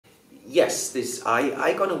Yes,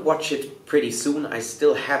 I gonna watch it pretty soon. I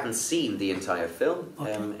still haven't seen the entire film,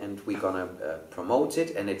 Okay. and we're gonna promote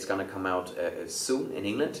it, and it's gonna come out soon in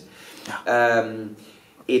England. Yeah.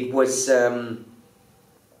 It was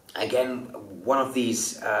again one of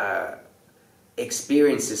these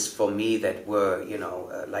experiences for me that were, you know,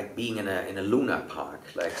 like being in a Luna Park,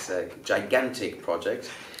 like it's a gigantic project.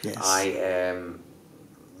 Yes. I am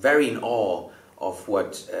very in awe of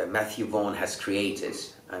what Matthew Vaughn has created.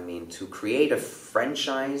 I mean, to create a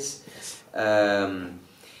franchise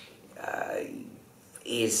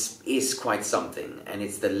is quite something, and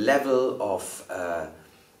it's the level of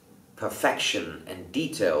perfection and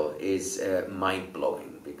detail is mind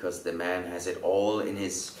blowing, because the man has it all in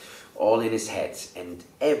his head, and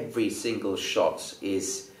every single shot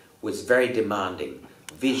was very demanding,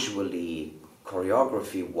 visually,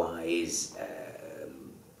 choreography wise.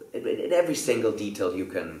 In every single detail you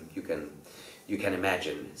can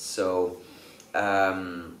imagine. So,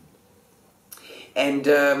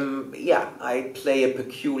 yeah, I play a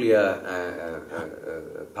peculiar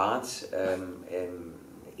part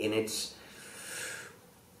in it,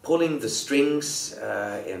 pulling the strings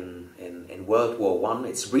in World War I.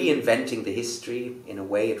 It's reinventing the history in a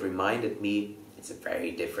way. It reminded me. It's a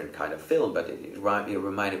very different kind of film, but it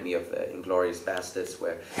reminded me of Inglourious Basterds,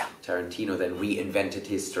 where Tarantino then reinvented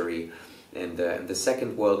history. In the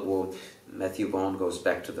Second World War, Matthew Vaughn goes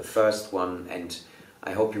back to the first one, and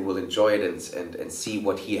I hope you will enjoy it and see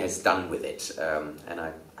what he has done with it. And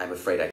I'm afraid I